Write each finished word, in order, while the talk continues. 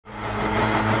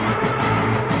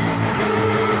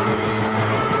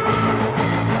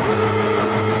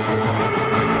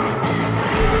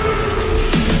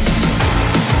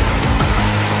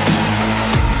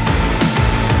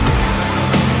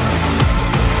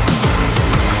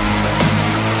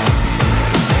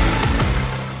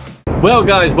Well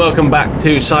guys, welcome back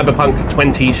to Cyberpunk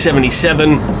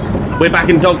 2077. We're back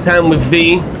in Dogtown with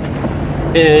V.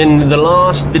 In the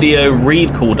last video,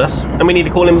 Reed called us, and we need to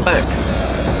call him back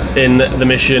in the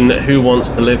mission, Who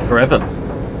Wants to Live Forever?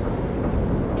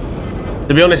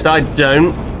 To be honest, I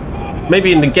don't.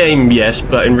 Maybe in the game, yes,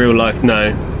 but in real life,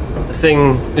 no. The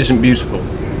thing isn't beautiful,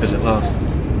 as it lasts.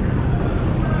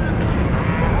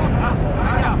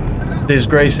 There's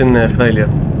grace in their failure.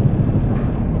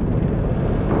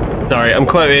 Sorry, I'm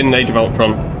quoting Age of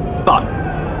Ultron, but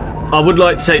I would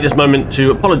like to take this moment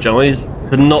to apologise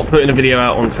for not putting a video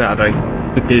out on Saturday,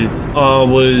 because I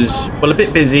was, well, a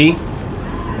bit busy,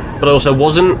 but I also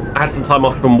wasn't. I had some time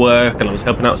off from work and I was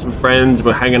helping out some friends, we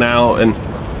were hanging out, and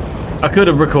I could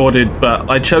have recorded, but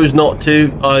I chose not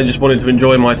to. I just wanted to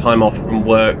enjoy my time off from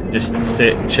work, just to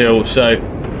sit and chill, so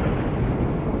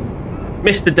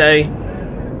missed the day.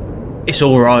 It's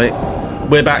alright.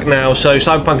 We're back now, so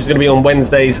Cyberpunk is going to be on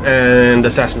Wednesdays and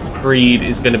Assassin's Creed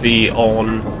is going to be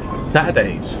on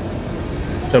Saturdays.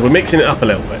 So we're mixing it up a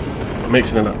little bit. We're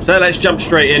mixing it up. So let's jump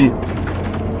straight in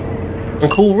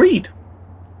and call Reed.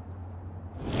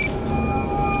 V,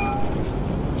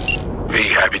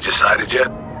 have you decided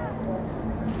yet?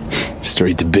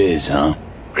 Straight to biz, huh?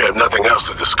 We have nothing else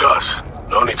to discuss.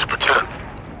 No need to pretend.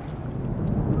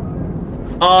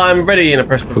 I'm ready, and I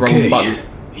pressed the wrong button.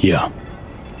 Yeah.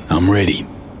 I'm ready.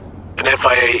 An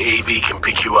FIA AV can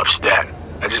pick you up stat.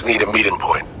 I just need a meeting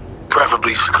point.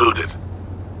 Preferably secluded.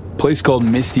 Place called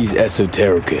Misty's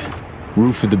Esoterica.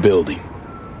 Roof of the building.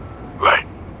 Right.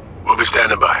 We'll be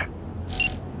standing by.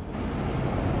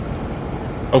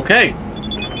 Okay.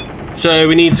 So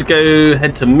we need to go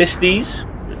head to Misty's,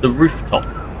 the rooftop.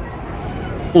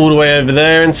 All the way over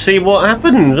there and see what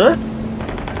happens, huh?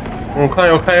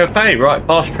 Okay. Right,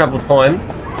 fast travel time.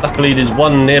 Luckily there's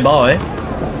one nearby.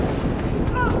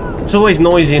 It's always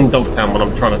noisy in Dogtown when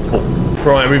I'm trying to talk.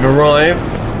 Right, we've arrived.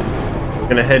 We're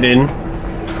gonna head in.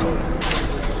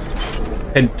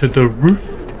 Head to the roof.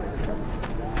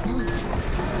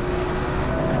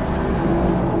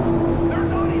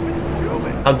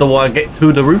 How do I get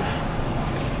to the roof?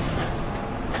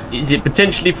 Is it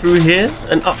potentially through here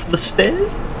and up the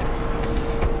stairs?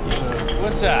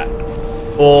 What's that?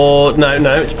 Or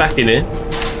no, it's back in here.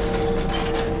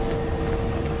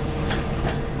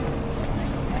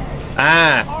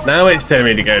 Ah, now it's telling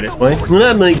me to go this way. Well,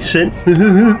 that makes sense. To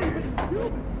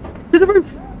the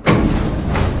roof.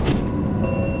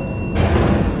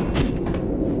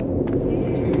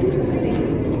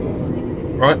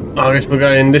 Right, I guess we're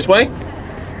going this way.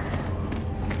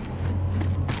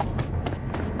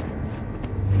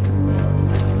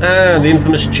 Ah, the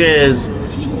infamous chairs.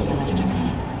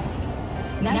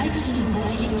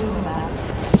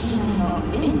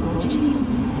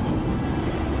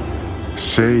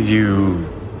 Say you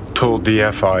told the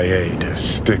FIA to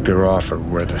stick their offer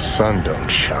where the sun don't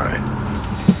shine.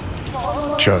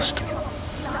 Just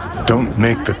don't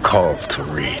make the call to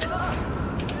Reed.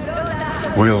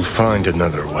 We'll find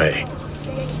another way.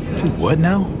 What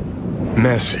now?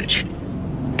 Message.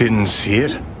 Didn't see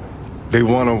it? They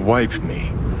want to wipe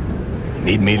me.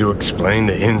 Need me to explain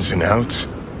the ins and outs?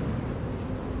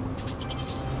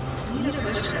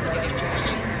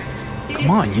 Come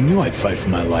on, you knew I'd fight for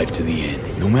my life to the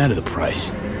end, no matter the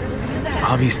price. It's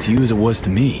obvious to you as it was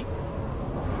to me.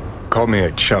 Call me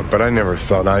a chump, but I never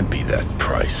thought I'd be that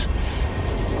price.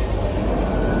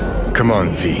 Come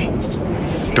on, V.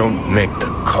 Don't make the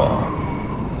call.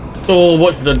 Oh,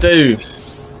 what should I do?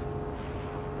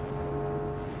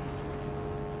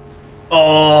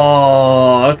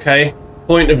 Oh, okay.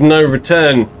 Point of no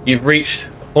return. You've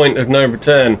reached a point of no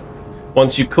return.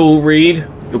 Once you call Reed,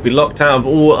 you'll be locked out of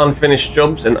all unfinished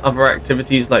jobs and other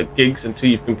activities like gigs until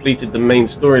you've completed the main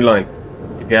storyline.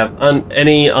 If you have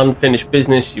any unfinished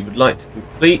business you would like to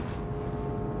complete,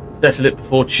 settle it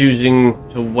before choosing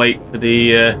to wait for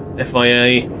the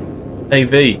FIA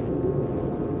AV.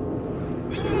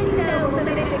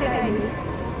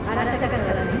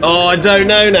 Oh, I don't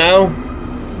know now.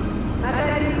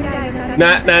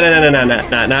 Nah.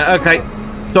 Okay.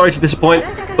 Sorry to disappoint,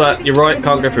 but you're right,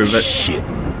 can't go through with it. Shit.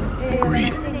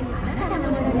 Agreed.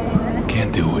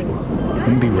 Can't do it.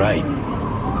 Wouldn't be right.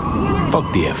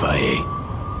 Fuck the FIA.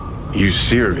 You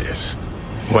serious?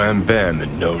 Wham bam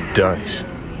and no dice.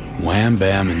 Wham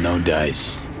bam and no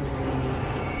dice.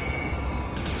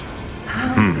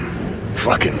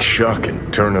 Fucking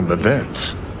shocking turn of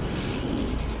events.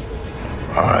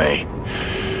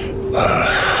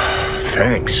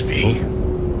 Thanks, V.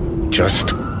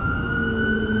 Just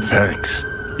thanks.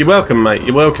 You're welcome, mate.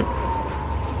 You're welcome.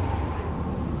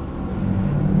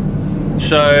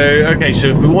 So, okay, so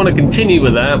if we want to continue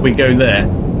with that, we go there.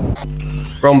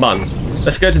 Wrong button.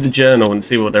 Let's go to the journal and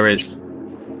see what there is.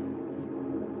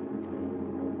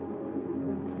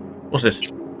 What's this?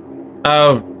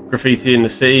 Oh, graffiti in the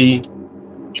city.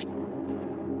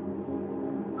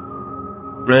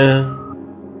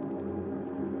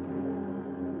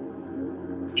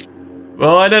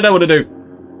 Well, I don't know what to do.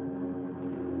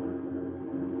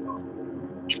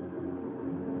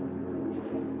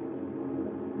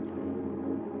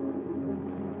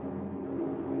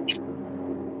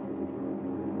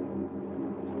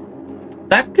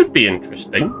 That could be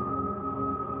interesting.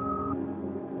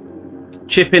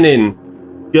 Chipping in.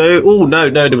 Go. Oh, no,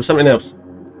 there was something else.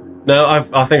 No,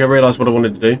 I think I realised what I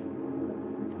wanted to do.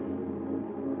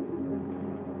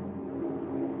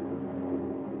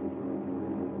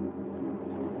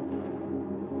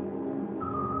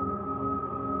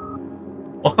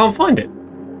 I can't find it.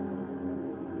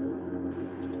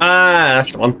 Ah,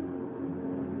 that's the one.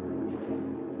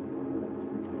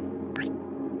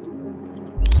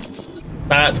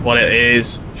 That's what it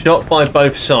is. Shot by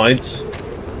both sides.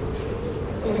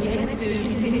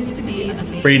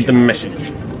 Read the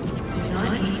message.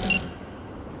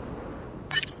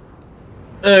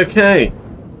 Okay.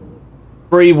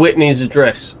 Bree Whitney's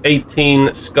address.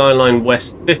 18 Skyline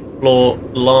West, 5th floor,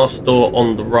 last door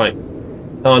on the right.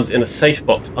 Cards in a safe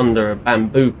box under a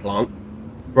bamboo plant.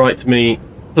 Write to me,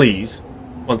 please,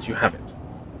 once you have it.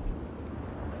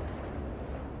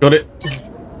 Got it?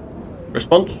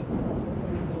 Response?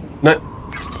 No.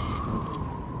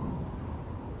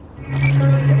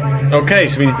 Okay,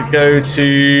 so we need to go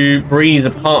to Bree's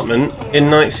apartment in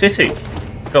Night City.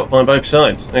 Got by both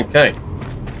sides. Okay.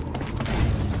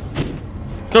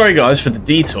 Sorry guys for the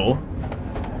detour.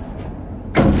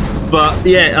 But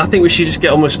yeah, I think we should just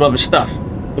get on with some other stuff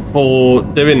before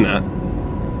doing that.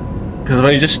 Because I've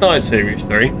only just started Series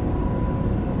 3.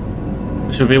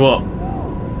 This will be what?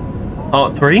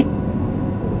 Part 3?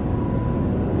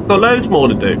 Got loads more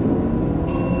to do.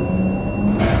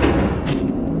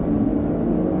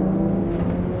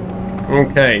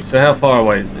 Okay, so how far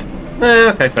away is it?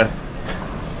 Okay, fair.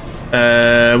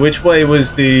 Which way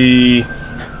was the... It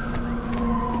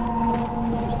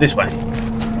was this way.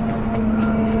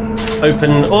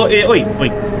 Open... Oh, wait.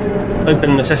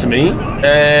 Open the sesame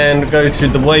and go to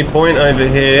the waypoint over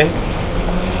here.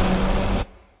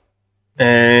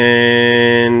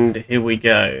 And here we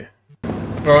go.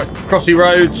 Alright, crossy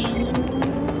roads.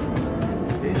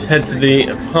 Let's head to the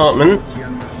apartment.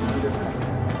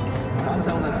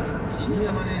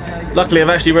 Luckily I've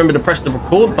actually remembered to press the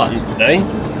record button today.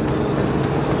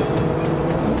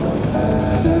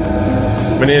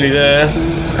 We're nearly there.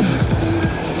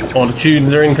 All the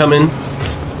tunes are incoming.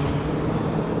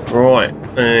 Right,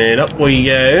 and up we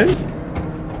go.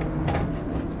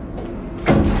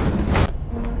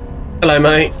 Hello,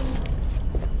 mate.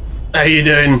 How you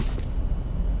doing?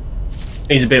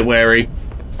 He's a bit wary.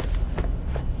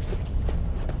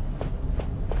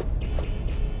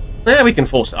 Yeah, we can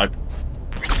force it open.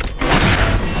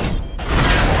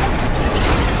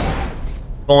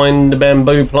 Find the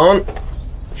bamboo plant.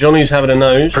 Johnny's having a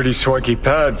nose. Pretty swanky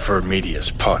pad for a media's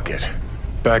pocket.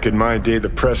 Back in my day, the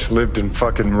press lived in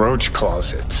fucking roach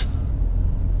closets.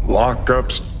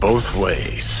 Lockups both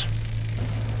ways.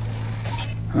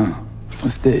 Huh.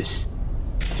 What's this?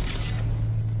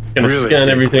 Gonna Really, scan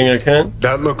Dick? everything I can.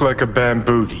 That looked like a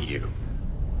bamboo to you.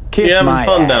 Kiss You my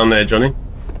having fun ass. down there, Johnny?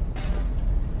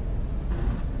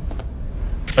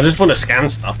 I just want to scan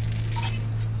stuff.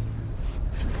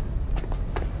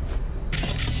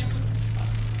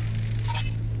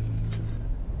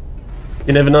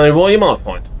 You never know what you might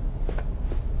find.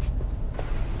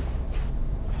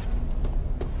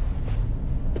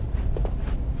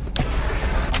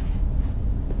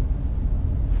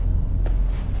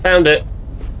 Found it.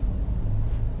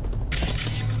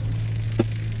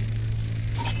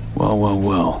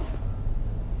 Well.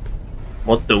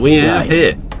 What do we have Right.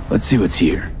 here? Let's see what's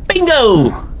here.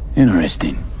 Bingo!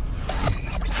 Interesting.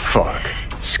 Fuck.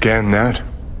 Scan that.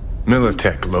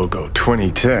 Militech logo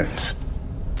 2010s.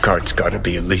 Card's gotta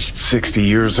be at least 60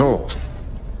 years old.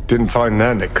 Didn't find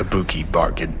that in a kabuki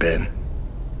bargain bin.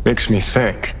 Makes me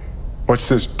think. What's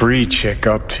this Bree chick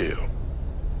up to?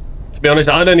 To be honest,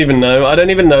 I don't even know. I don't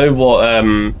even know what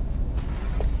I'm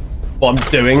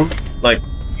doing. Like,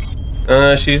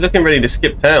 she's looking ready to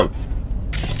skip town.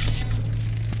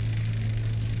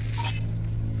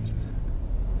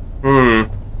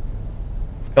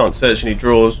 Can't search any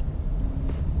drawers.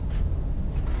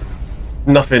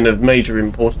 Nothing of major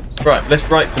importance. Right, let's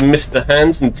write to Mr.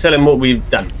 Hands and tell him what we've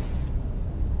done.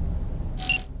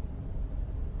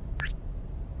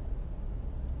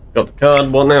 Got the card,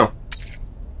 what now?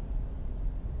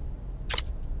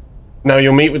 Now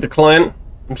you'll meet with the client.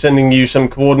 I'm sending you some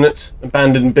coordinates.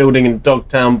 Abandoned building in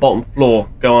Dogtown, bottom floor.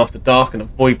 Go after dark and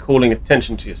avoid calling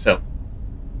attention to yourself.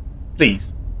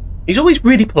 Please. He's always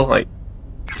really polite.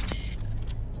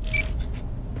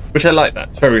 Which I like that.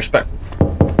 It's very respectful.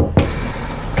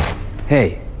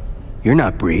 Hey, you're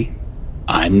not Bree.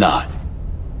 I'm not.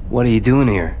 What are you doing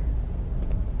here?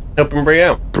 Helping Bree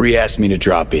out. Bree asked me to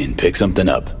drop in, pick something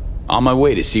up. On my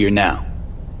way to see her now.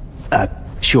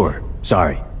 Sure.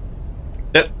 Sorry.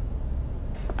 Yep.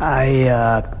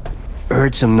 I,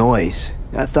 heard some noise.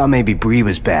 I thought maybe Bree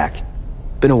was back.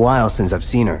 Been a while since I've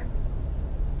seen her.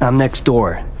 I'm next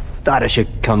door. Thought I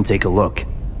should come take a look.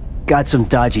 Got some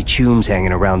dodgy chooms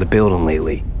hanging around the building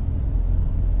lately.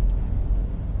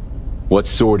 What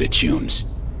sort of chooms?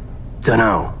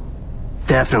 Dunno.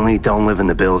 Definitely don't live in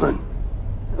the building.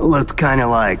 Looked kinda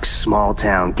like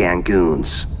small-town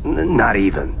gangoons. Not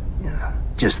even. Yeah,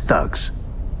 just thugs.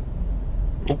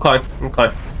 Okay,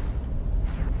 okay.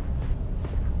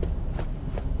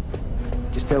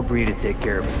 Just tell Bree to take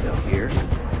care of herself here.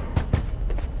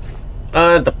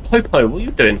 The Popo, what are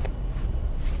you doing?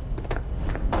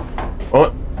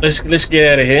 Alright, let's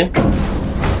get out of here.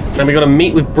 Now we gotta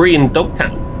meet with Bree in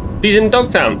Dogtown. She's in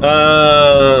Dogtown.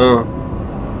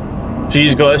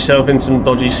 She's got herself in some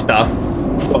dodgy stuff.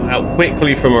 Got out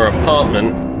quickly from her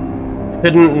apartment.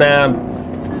 Couldn't nab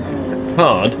a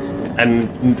card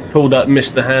and called up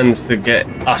Mr. Hands to get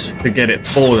us to get it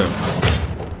for them.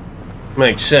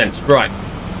 Makes sense. Right.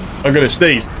 I'm gonna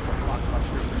sneeze.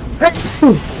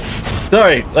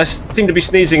 Sorry, I seem to be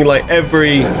sneezing like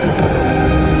every...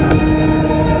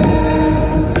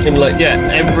 every...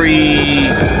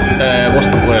 what's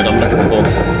the word I'm looking for?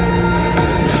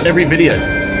 Every video.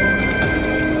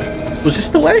 Was this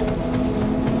the way?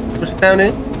 Was it down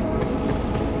here?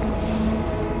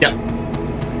 Yeah.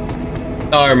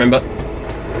 Oh, I remember.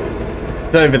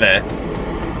 It's over there.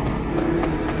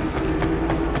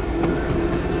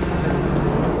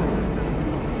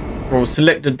 We'll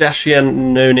select a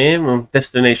Destination or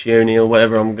Destination or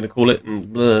whatever I'm going to call it,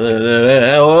 and blah, blah,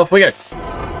 blah, off we go.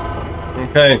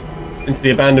 Okay, into the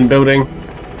abandoned building.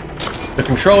 The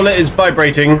controller is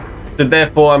vibrating, so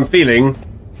therefore I'm feeling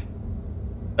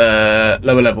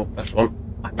lower level. That's the one.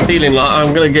 I'm feeling like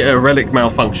I'm going to get a relic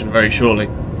malfunction very shortly.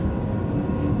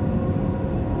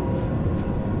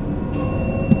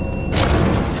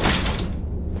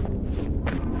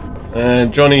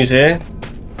 Johnny's here.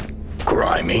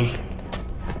 Grimy.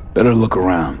 Better look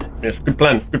around. Yes, good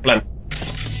plan, good plan.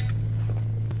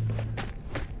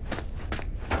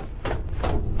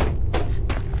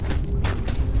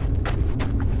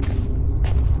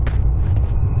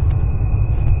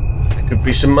 There could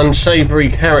be some unsavory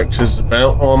characters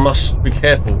about, or I must be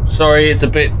careful. Sorry, it's a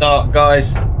bit dark,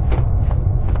 guys.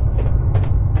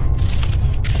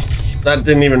 That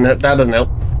didn't even, that didn't help.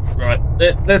 Right,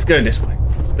 let's go this way.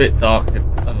 It's a bit dark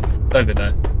over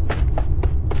there.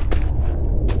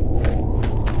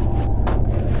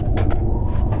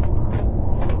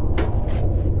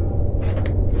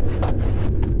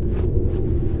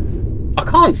 I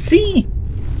can't see.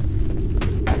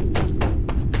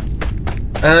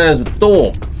 There's a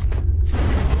door.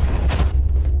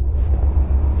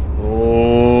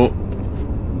 Oh.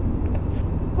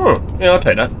 Huh. Yeah, I'll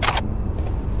take that.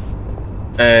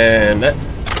 And that.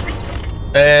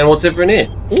 And what's over in here?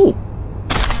 Ooh.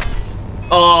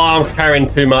 Oh, I'm carrying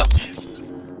too much.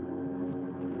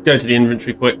 Go to the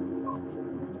inventory quick.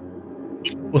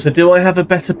 Also, do I have a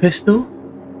better pistol?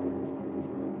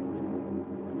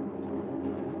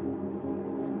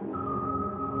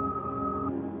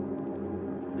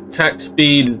 Attack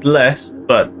speed is less,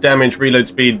 but damage reload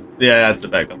speed, yeah, that's a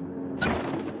better gun.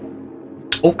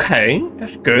 Okay,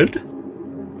 that's good.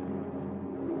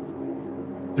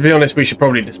 To be honest, we should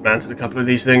probably dismantle a couple of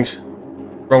these things.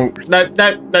 Wrong. No,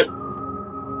 no, no.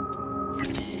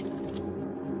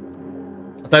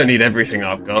 I don't need everything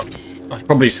I've got. I should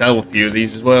probably sell a few of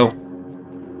these as well.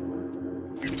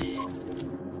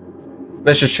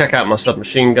 Let's just check out my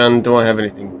submachine gun. Do I have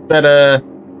anything better?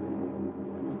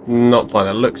 Not by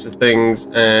the looks of things.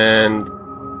 And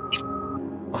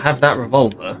I have that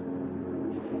revolver.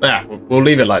 Yeah, we'll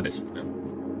leave it like this for now.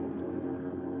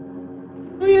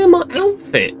 Oh yeah, my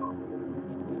outfit.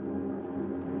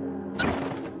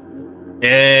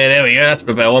 Yeah, there we go. That's a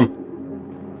better one.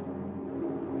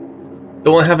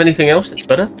 Do I have anything else that's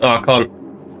better? Oh, I can't.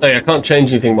 Oh yeah, I can't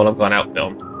change anything while I've got an outfit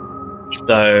on.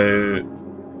 So,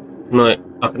 no,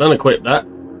 I can unequip that.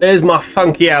 There's my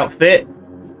funky outfit.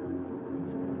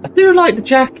 I do like the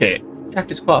jacket. The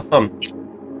jacket's quite fun.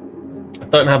 I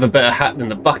don't have a better hat than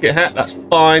the bucket hat. That's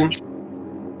fine.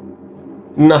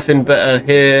 Nothing better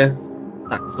here.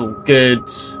 That's all good.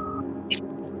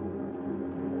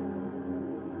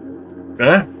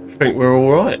 Yeah, I think we're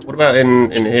all right. What about in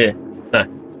here? No.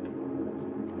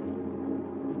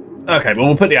 Okay, well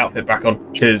we'll put the outfit back on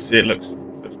because it looks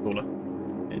cooler.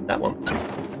 Hit that one.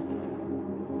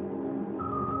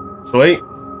 Sweet.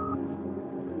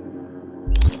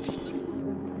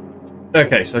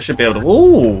 Okay, so I should be able to.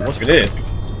 Ooh, what's in here?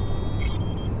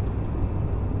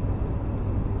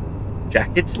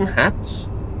 Jackets and hats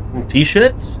and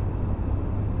t-shirts.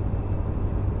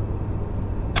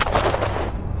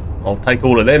 I'll take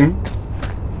all of them.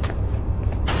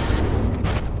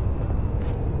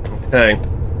 Okay.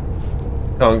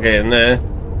 Can't get in there.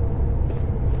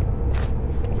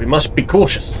 We must be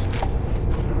cautious.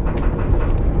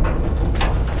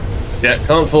 Yeah,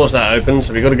 can't force that open,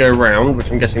 so we've got to go around,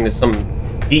 which I'm guessing there's some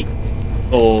heat.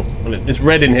 Or, well, it's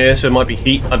red in here, so it might be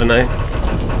heat, I don't know.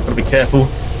 Gotta be careful.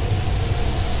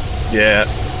 Yeah,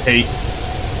 heat.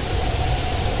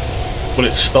 Will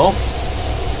it stop?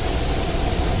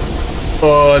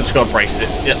 Oh, I just gotta brace it.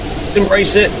 Yep,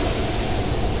 embrace it.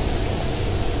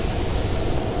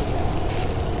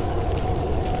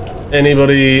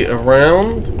 Anybody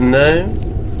around? No.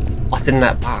 What's in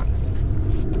that box?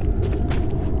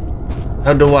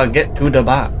 How do I get to the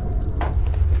box?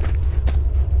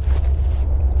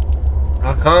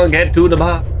 I can't get to the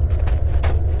box.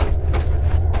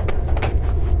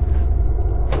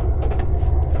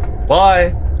 Why?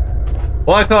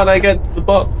 Why can't I get to the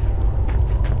box?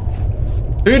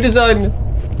 Who designed it?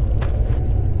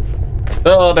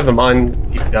 Oh, never mind. Let's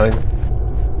keep going.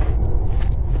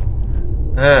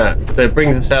 Ah, so it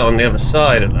brings us out on the other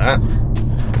side of that.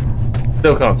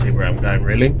 Still can't see where I'm going,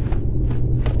 really.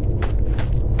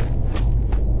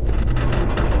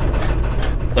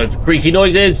 Loads of creaky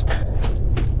noises.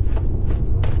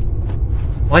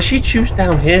 Why she choose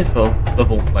down here for,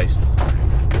 of all places?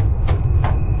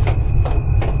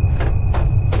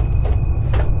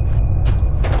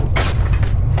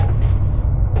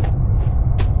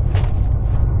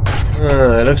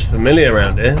 It looks familiar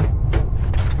around here.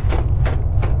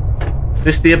 Is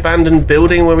this the abandoned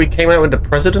building where we came out with the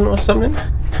president or something?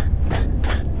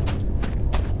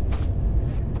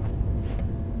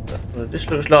 Well, this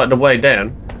looks like the way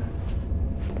down.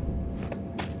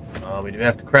 Oh, we do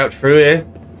have to crouch through here.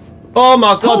 Oh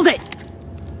my god! Hold it!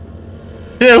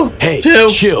 Chill! Hey,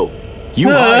 chill! You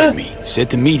hired me. Said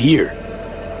to meet here.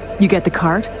 You get the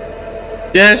card?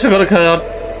 Yes, I got a card.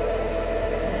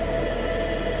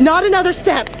 Not another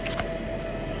step!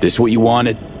 This what you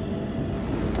wanted?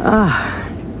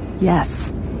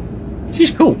 Yes.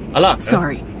 She's cool. I like her.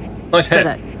 Sorry. Nice hair.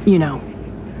 But, you know,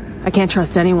 I can't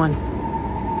trust anyone.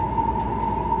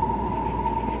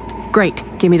 Great.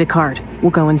 Give me the card. We'll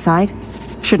go inside.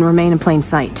 Shouldn't remain in plain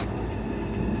sight.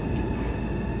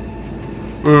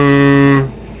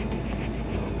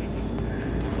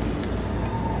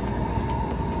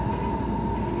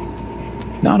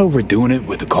 Not overdoing it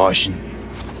with the caution.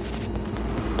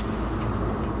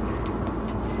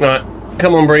 Right.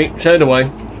 Come on, Bree. Show the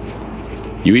way.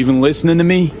 You even listening to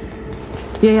me?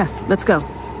 Yeah, let's go.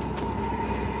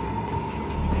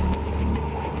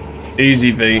 Easy,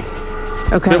 V.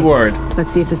 Okay. Bit worried.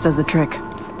 Let's see if this does the trick.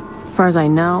 As far as I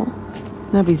know,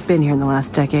 nobody's been here in the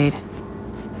last decade.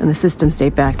 And the systems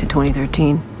date back to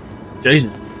 2013.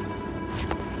 Jesus.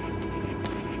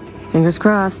 Fingers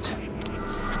crossed.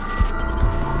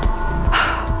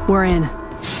 We're in.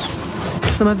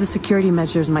 Some of the security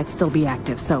measures might still be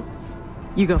active, so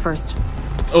you go first.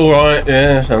 Alright,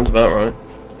 yeah, sounds about right.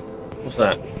 What's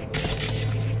that?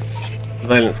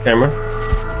 Surveillance camera.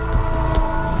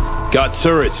 Got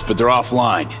turrets, but they're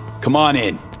offline. Come on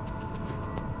in.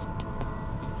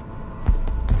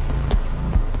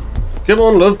 Come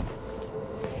on, love.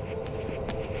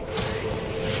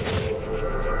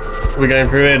 We're going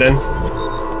through here then.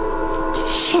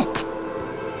 Shit!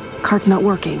 Card's not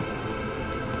working.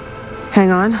 Hang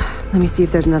on, let me see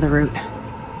if there's another route.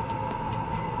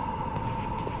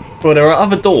 Well, there are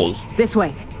other doors. This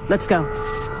way. Let's go.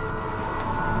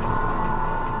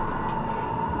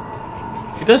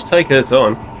 She does take her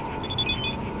time.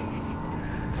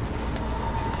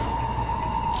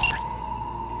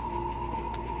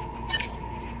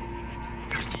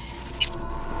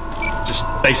 Just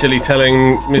basically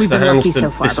telling We've Mr. been Hands lucky to so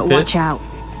far, disappear. but watch out.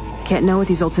 Can't know what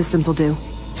these old systems will do.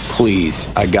 Please,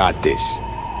 I got this.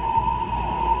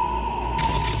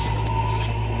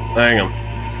 Hang on.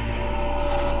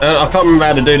 I can't remember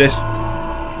how to do this.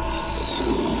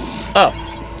 Oh.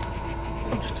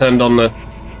 I've just turned on the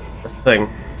thing.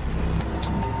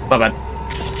 My bad.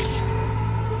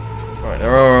 Right,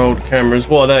 there are old cameras.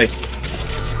 What are they?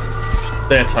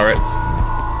 They're turrets.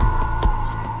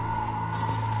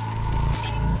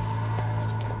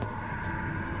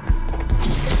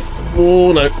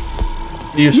 Oh no.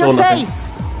 You saw Your nothing. face!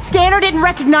 Scanner didn't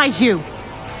recognize you!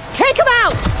 Take him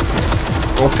out!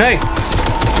 Okay.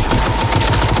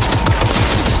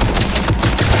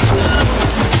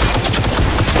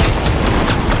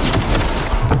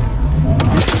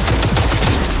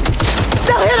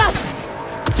 They'll hit us!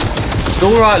 It's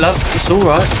alright, love. It's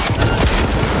alright.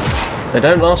 They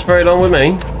don't last very long with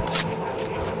me.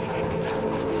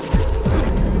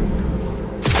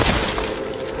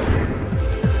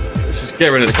 Let's just get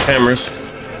rid of the cameras.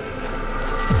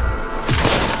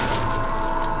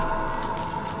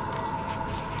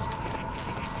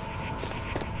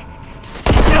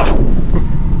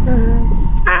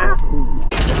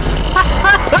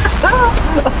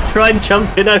 I tried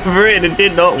jumping over it and it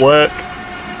did not work.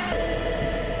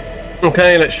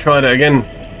 Okay, let's try that again.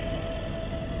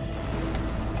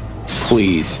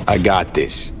 Please, I got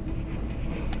this.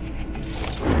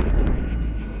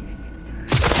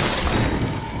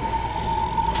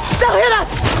 They'll hit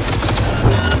us!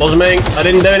 Wasn't me. I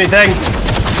didn't do anything.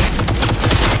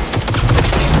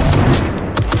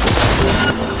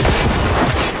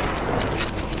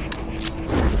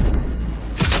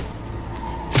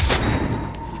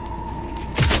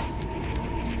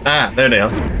 Ah, there they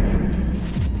are.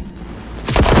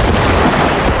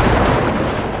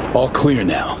 All clear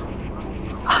now.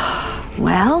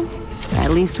 Well,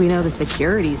 at least we know the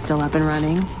security's still up and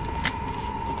running.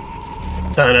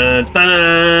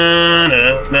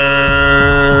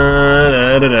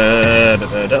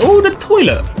 Oh, the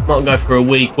toilet. Might go for a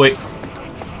wee quick.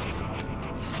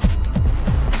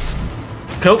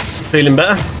 Cool. Feeling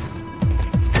better.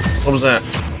 What was that?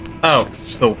 Oh,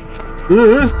 still.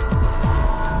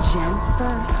 Gents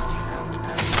first.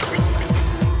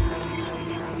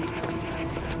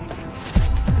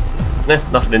 Nah,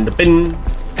 nothing in the bin.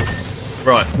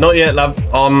 Right, not yet, love.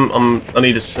 I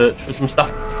need to search for some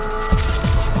stuff.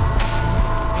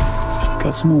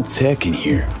 Got some old tech in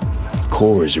here.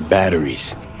 Cores or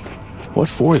batteries. What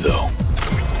for, though?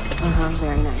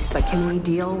 Very nice. But can we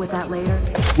deal with that later?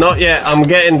 Not yet. I'm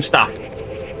getting stuff.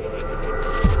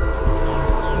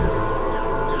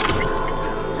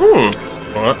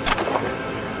 Alright.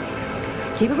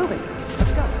 Keep it moving.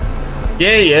 Let's go.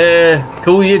 Yeah.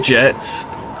 Cool your jets.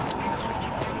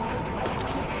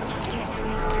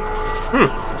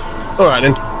 Alright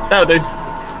then. That'll do.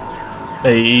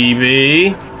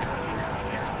 Maybe.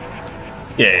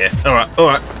 Yeah.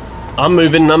 Alright. I'm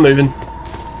moving.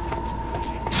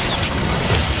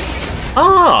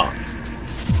 Ah!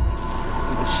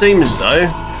 It seems though.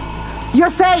 Your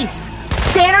face!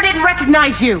 Scanner didn't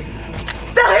recognize you!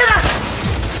 They'll hit us!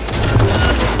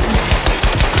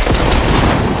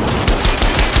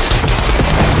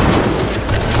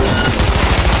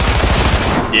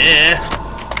 Yeah.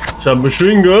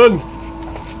 Submachine gun.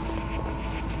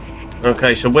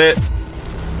 Okay, so where?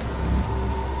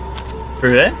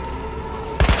 Through there?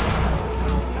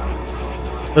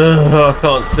 I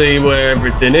can't see where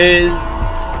everything is.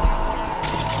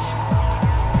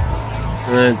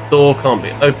 The door can't be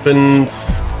opened.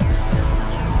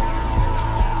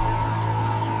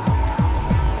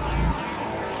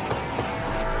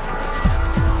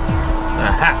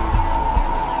 Aha!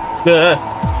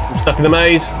 I'm stuck in the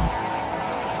maze.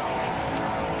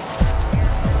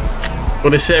 Got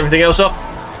to set everything else off.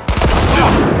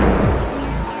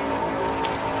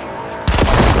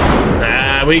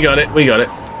 Ah, we got it.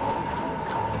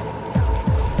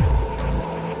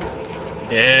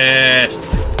 Yes.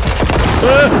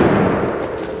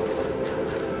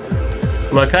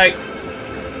 I'm okay.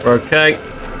 We're okay.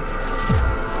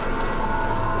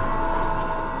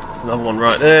 Another one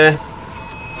right there.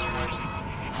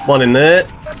 One in there.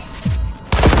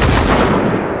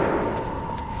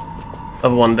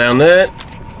 Other one down there.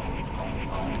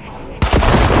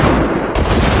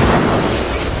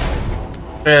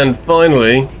 And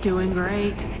finally... Doing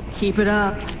great. Keep it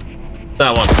up.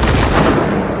 That one.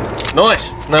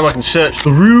 Nice. Now I can search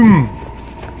the room.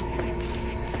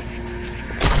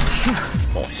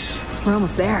 Nice. We're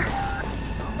almost there.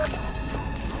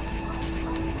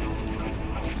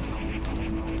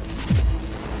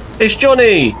 It's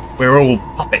Johnny. We're all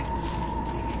puppets.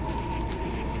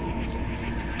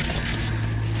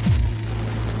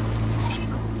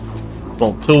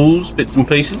 More tools, bits and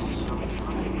pieces.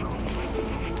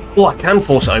 Oh, I can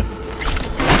force it open.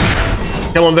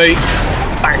 Come on, B.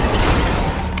 Bang.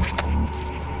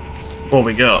 What have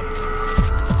we got?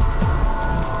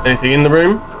 Anything in the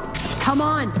room? Come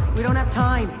on. We don't have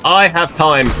time. I have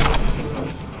time.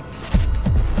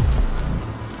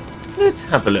 Let's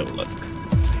have a little look.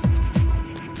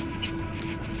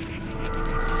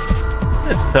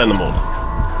 Let's turn them all on.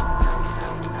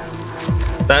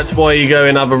 That's why you go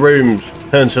in other rooms.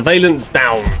 Turn surveillance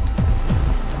down.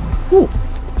 Ooh.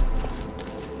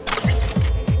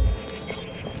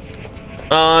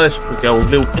 This was the old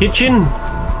little kitchen.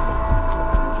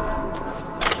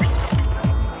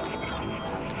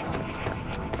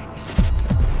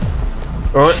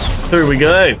 Alright, through we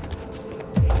go.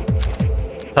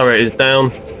 Turret is down.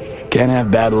 Can't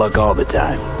have bad luck all the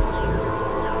time.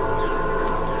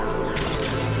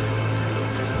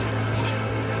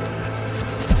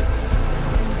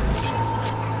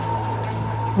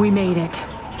 We made it.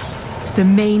 The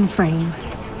mainframe.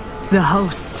 The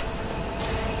host.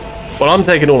 Well, I'm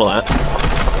taking all of that.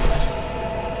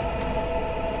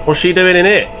 What's she doing in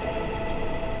it?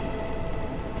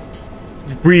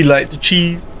 Bree like the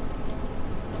cheese.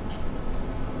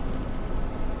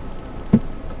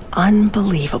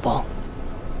 Unbelievable.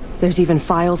 There's even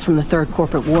files from the Third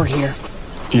Corporate War here.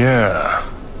 Yeah.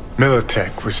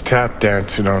 Militech was tap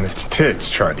dancing on its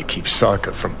tits trying to keep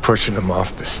Sokka from pushing him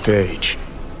off the stage.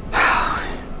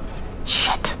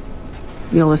 Shit.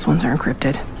 The oldest ones are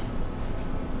encrypted.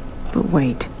 But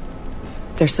wait.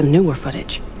 There's some newer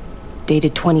footage.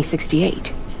 Dated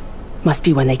 2068. Must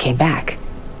be when they came back.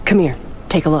 Come here,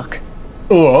 take a look.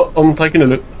 Oh, I'm taking a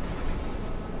look.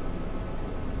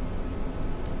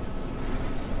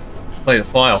 Play the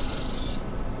file.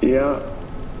 Yeah.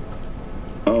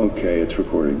 Okay, it's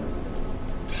recording.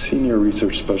 Senior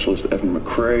Research Specialist Evan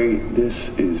McCrae, this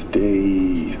is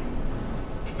day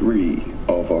 3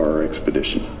 of our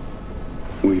expedition.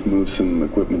 We've moved some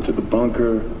equipment to the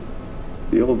bunker.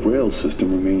 The old rail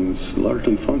system remains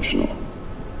largely functional.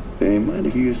 They might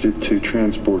have used it to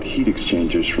transport heat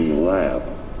exchangers from the lab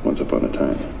once upon a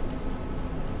time.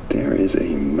 There is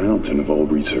a mountain of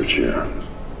old research here.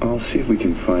 I'll see if we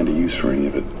can find a use for any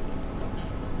of it.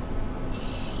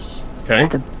 Okay.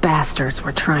 The bastards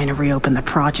were trying to reopen the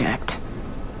project.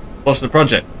 What's the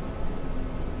project?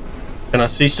 Can I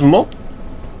see some more?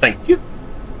 Thank you.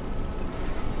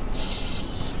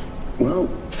 Well,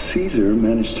 Caesar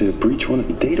managed to breach one of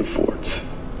the data forts.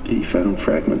 He found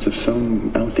fragments of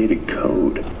some outdated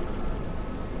code.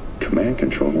 Command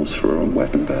controls for our own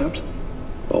weapon, perhaps?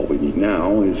 All we need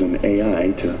now is an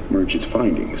AI to merge its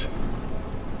findings.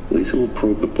 Lisa will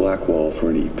probe the black wall for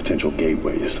any potential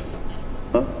gateways.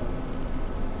 Huh?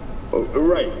 Oh,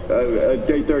 right.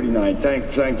 Day 39.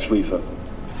 Thanks, Lisa.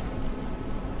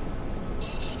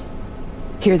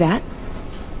 Hear that?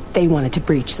 They wanted to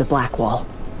breach the black wall.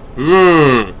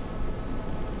 Well,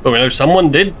 we know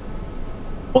someone did.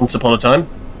 Once upon a time.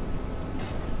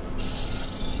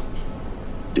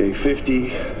 Day 50,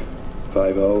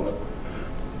 50.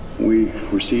 We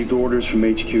received orders from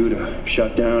HQ to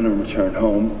shut down and return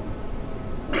home.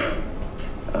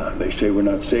 They say we're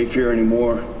not safe here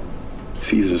anymore.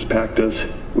 Caesar's packed us.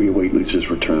 We await Lisa's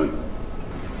return.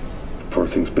 The poor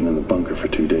thing's been in the bunker for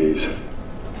 2 days.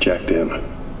 Jacked in.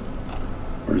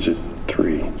 Or is it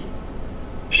 3?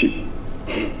 She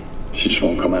just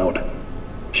won't come out.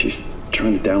 She's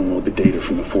trying to download the data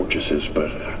from the fortresses,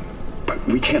 but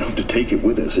we can't hope to take it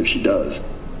with us if she does.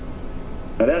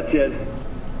 Now that's it.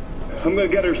 I'm gonna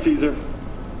get her, Caesar.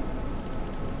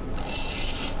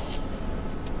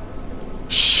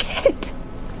 Shit!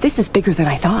 This is bigger than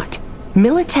I thought.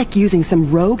 Militech using some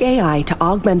rogue AI to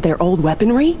augment their old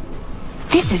weaponry?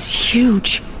 This is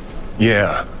huge.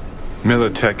 Yeah.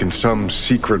 Militech and some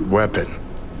secret weapon.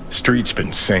 Street's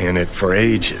been saying it for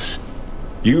ages.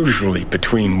 Usually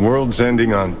between worlds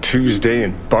ending on Tuesday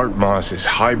and Bart Moss is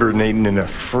hibernating in a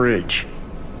fridge.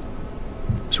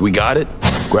 So we got it?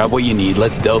 Grab what you need,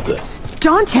 let's Delta.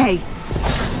 Dante!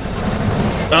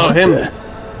 Oh, him.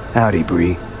 Howdy,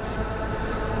 Bree.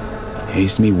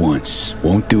 Hazed me once,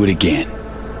 won't do it again.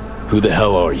 Who the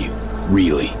hell are you,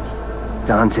 really?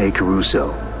 Dante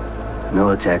Caruso,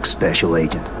 Militech Special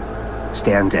Agent.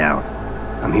 Stand down.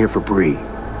 I'm here for Bree.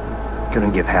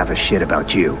 Couldn't give half a shit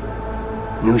about you.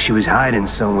 Knew she was hiding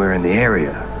somewhere in the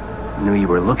area. Knew you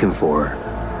were looking for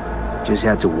her. Just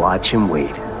had to watch and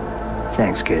wait.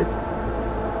 Thanks, kid.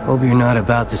 Hope you're not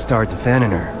about to start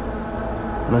defending her.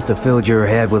 Must have filled your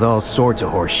head with all sorts of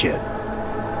horse shit.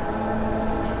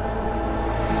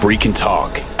 Bree can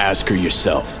talk. Ask her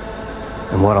yourself.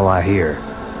 And what'll I hear?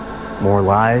 More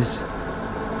lies?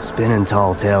 Spinning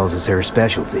tall tales is her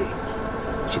specialty.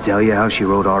 She tell you how she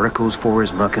wrote articles for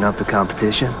us mucking up the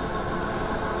competition?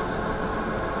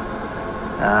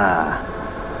 Ah,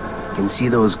 can see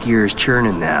those gears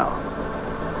churning now.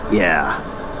 Yeah,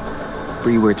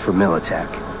 Bree worked for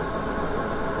Militech.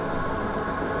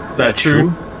 That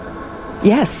true?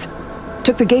 Yes.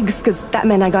 Took the gigs because that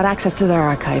meant I got access to their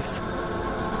archives.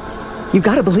 You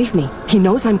gotta believe me. He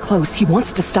knows I'm close. He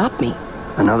wants to stop me.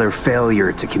 Another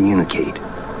failure to communicate.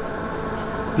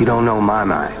 You don't know my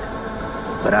mind,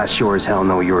 but I sure as hell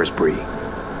know yours, Bree.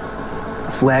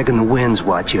 A flag in the wind's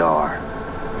what you are.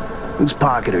 Whose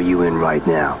pocket are you in right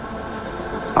now?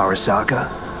 Arasaka?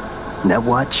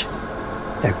 Netwatch?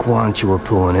 That quant you were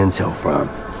pulling intel from.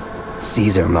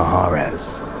 Caesar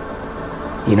Maharez.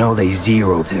 You know they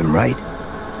zeroed him, right?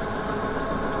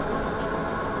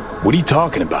 What are you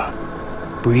talking about?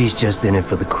 Bree's just in it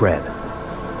for the cred.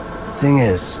 Thing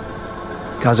is,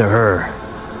 because of her,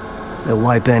 they'll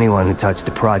wipe anyone who touched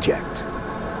the project,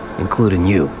 including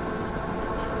you.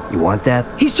 You want that?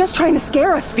 He's just trying to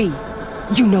scare us, V.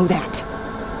 You know that.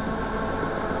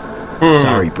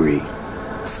 Sorry, Bree.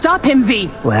 Stop him,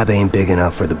 V! Lab ain't big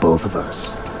enough for the both of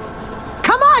us.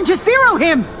 Come on, just zero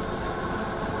him!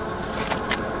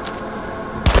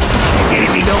 Gave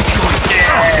me no choice.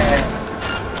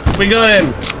 Yeah. We got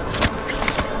him.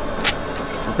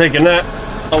 I'm taking that.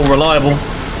 Oh, reliable.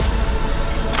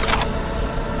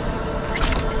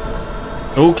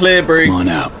 All clear, Bree. Come on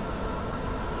out.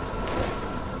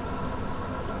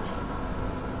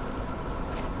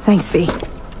 Thanks, V.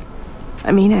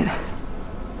 I mean it.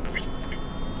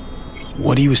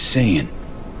 What he was saying,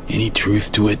 any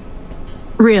truth to it?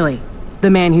 Really? The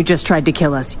man who just tried to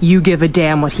kill us, you give a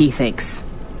damn what he thinks.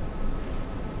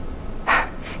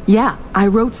 Yeah, I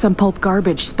wrote some pulp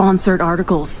garbage, sponsored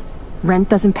articles. Rent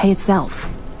doesn't pay itself.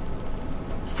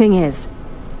 Thing is,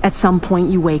 at some point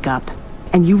you wake up,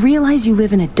 and you realize you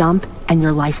live in a dump and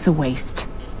your life's a waste.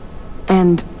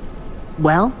 And,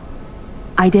 well,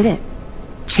 I did it.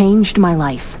 Changed my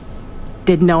life.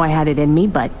 Didn't know I had it in me,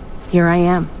 but here I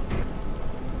am.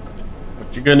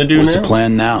 What you gonna do What's now? the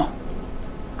plan now?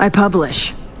 I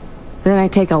publish. Then I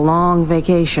take a long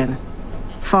vacation.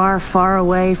 Far, far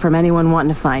away from anyone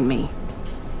wanting to find me.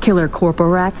 Killer corpo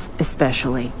rats,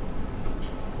 especially.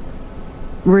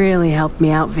 Really helped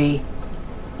me out, V.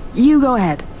 You go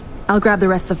ahead. I'll grab the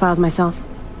rest of the files myself.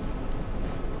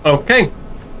 Okay.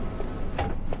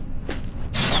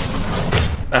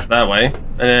 That's that way.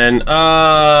 And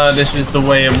then, this is the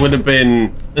way it would have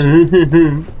been.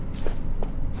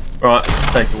 Right,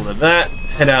 let's take all of that.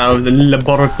 Let's head out of the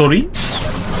laboratory.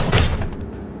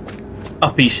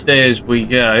 Up these stairs we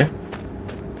go.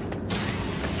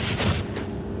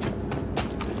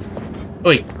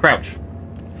 Oi, crouch. To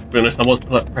be honest, I was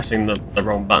pressing the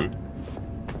wrong button.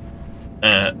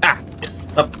 Yes.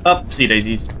 Up, see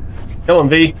daisies. Come on,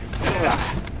 V.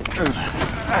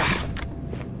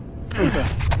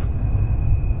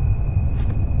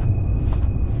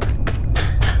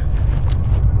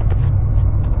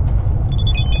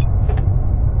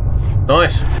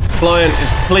 Nice. Client is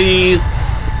pleased.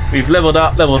 We've leveled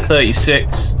up, level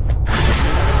 36.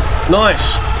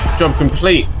 Nice. Job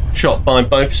complete. Shot by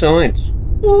both sides.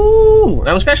 Ooh,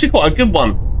 that was actually quite a good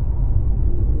one.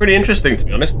 Pretty interesting, to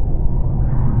be honest.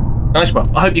 Nice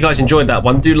one. I hope you guys enjoyed that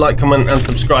one. Do like, comment, and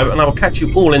subscribe, and I will catch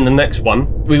you all in the next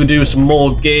one. We will do some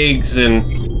more gigs and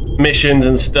missions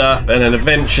and stuff, and then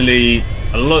eventually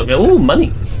a lot of it. Ooh,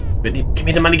 money. Give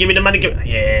me the money, give me the money, give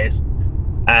me... Yes.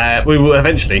 We will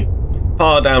eventually,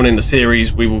 far down in the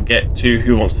series, we will get to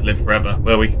Who Wants to Live Forever,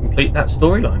 where we complete that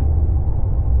storyline.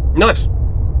 Nice.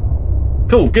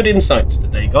 Cool, good insights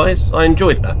today, guys. I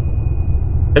enjoyed that.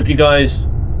 Hope you guys,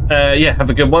 yeah, have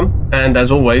a good one. And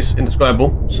as always,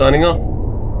 Indescribable, signing off.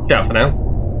 Ciao for now.